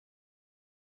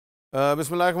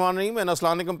Bismillahirrahmanirrahim and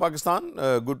Assalamu alaikum Pakistan.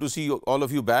 Good to see all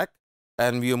of you back,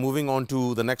 and we are moving on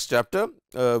to the next chapter.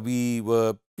 We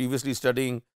were previously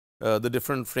studying the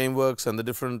different frameworks and the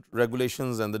different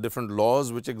regulations and the different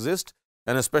laws which exist,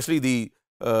 and especially the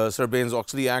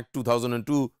Sarbanes-Oxley Act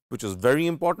 2002, which is very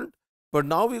important. But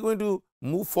now we are going to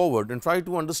move forward and try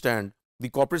to understand the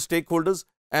corporate stakeholders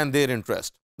and their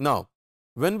interest. Now,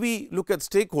 when we look at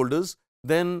stakeholders,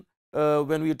 then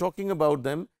when we are talking about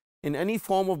them, in any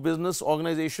form of business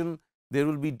organization, there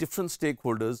will be different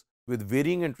stakeholders with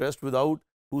varying interest without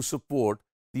whose support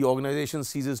the organization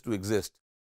ceases to exist.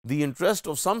 The interest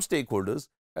of some stakeholders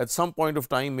at some point of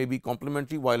time may be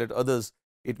complementary, while at others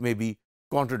it may be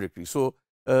contradictory. So,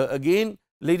 again,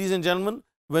 ladies and gentlemen,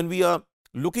 when we are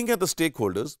looking at the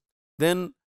stakeholders,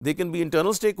 then they can be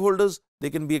internal stakeholders, they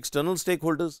can be external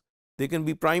stakeholders, they can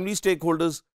be primary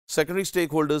stakeholders, secondary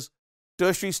stakeholders,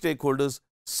 tertiary stakeholders,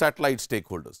 satellite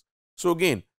stakeholders. So,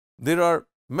 again, there are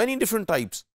many different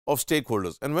types of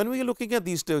stakeholders, and when we are looking at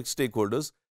these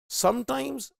stakeholders,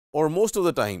 sometimes or most of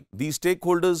the time these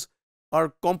stakeholders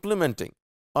are complementing,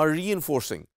 are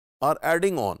reinforcing, are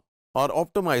adding on, are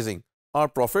optimizing our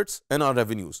profits and our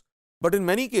revenues. But in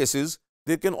many cases,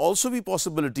 there can also be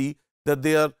possibility that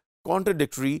they are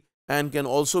contradictory and can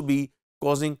also be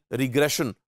causing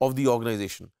regression of the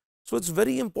organization. So, it's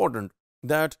very important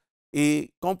that a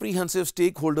comprehensive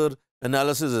stakeholder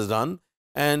analysis is done,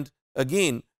 and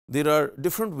again there are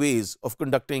different ways of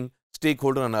conducting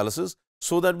stakeholder analysis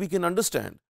so that we can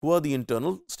understand who are the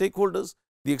internal stakeholders,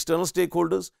 the external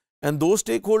stakeholders, and those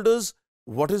stakeholders,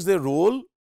 what is their role,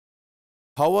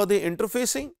 how are they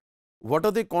interfacing, what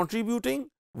are they contributing,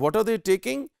 what are they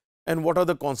taking, and what are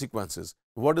the consequences,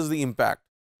 what is the impact,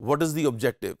 what is the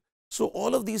objective. So,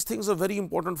 all of these things are very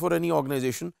important for any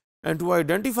organization, and to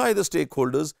identify the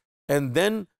stakeholders and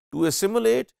then to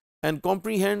assimilate and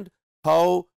comprehend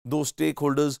how those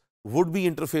stakeholders would be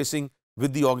interfacing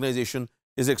with the organization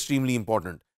is extremely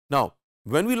important. Now,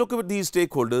 when we look at these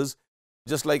stakeholders,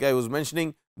 just like I was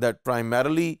mentioning, that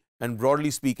primarily and broadly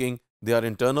speaking, they are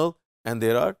internal and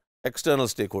there are external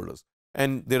stakeholders,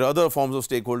 and there are other forms of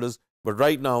stakeholders, but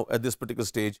right now at this particular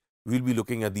stage we will be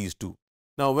looking at these two.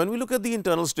 Now, when we look at the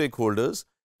internal stakeholders,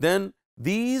 then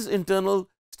these internal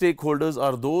stakeholders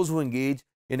are those who engage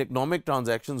in economic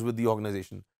transactions with the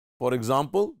organization. For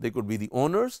example, they could be the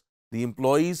owners, the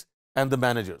employees, and the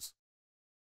managers.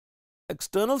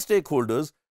 External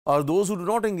stakeholders are those who do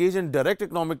not engage in direct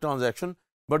economic transaction,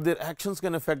 but their actions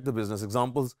can affect the business.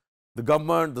 Examples: the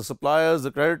government, the suppliers,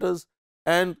 the creditors.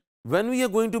 And when we are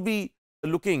going to be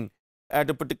looking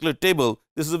at a particular table,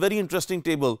 this is a very interesting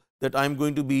table that I am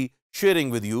going to be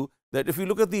sharing with you, that if you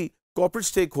look at the corporate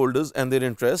stakeholders and their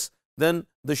interests, then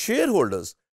the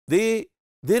shareholders, their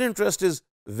interest is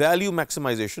value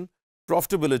maximization,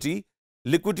 profitability,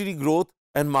 liquidity growth,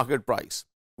 and market price,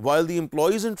 while the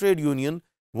employees and trade union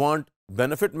want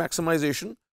benefit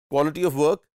maximization, quality of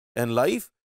work and life.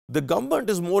 The government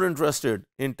is more interested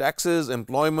in taxes,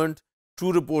 employment,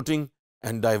 true reporting,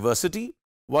 and diversity,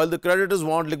 while the creditors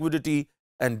want liquidity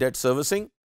and debt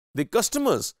servicing. The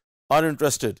customers are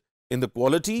interested in the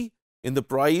quality, in the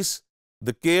price,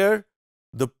 the care,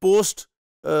 the post-sale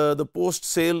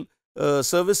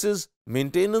services,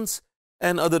 maintenance,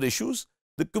 and other issues.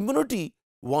 The community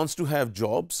wants to have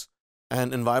jobs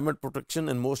and environment protection,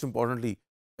 and most importantly,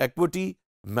 equity,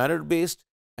 merit-based,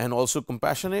 and also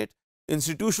compassionate.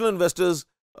 Institutional investors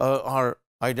are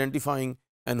identifying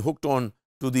and hooked on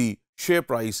to the share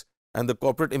price and the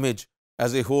corporate image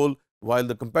as a whole, while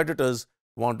the competitors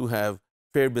want to have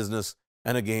fair business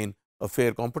and again a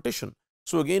fair competition.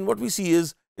 So, again what we see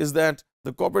is that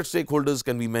the corporate stakeholders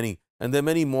can be many, and there are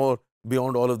many more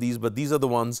beyond all of these, but these are the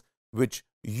ones which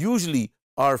usually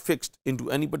are fixed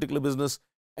into any particular business,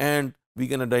 and we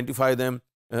can identify them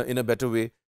in a better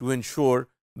way to ensure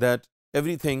that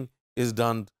everything is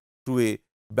done through a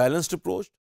balanced approach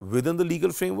within the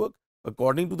legal framework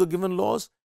according to the given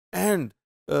laws, and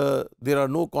there are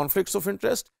no conflicts of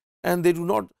interest, and they do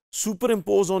not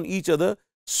superimpose on each other,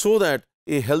 so that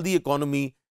a healthy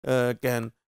economy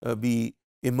can be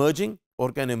emerging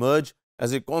or can emerge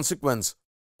as a consequence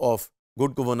of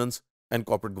good governance and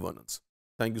corporate governance.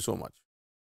 Thank you so much.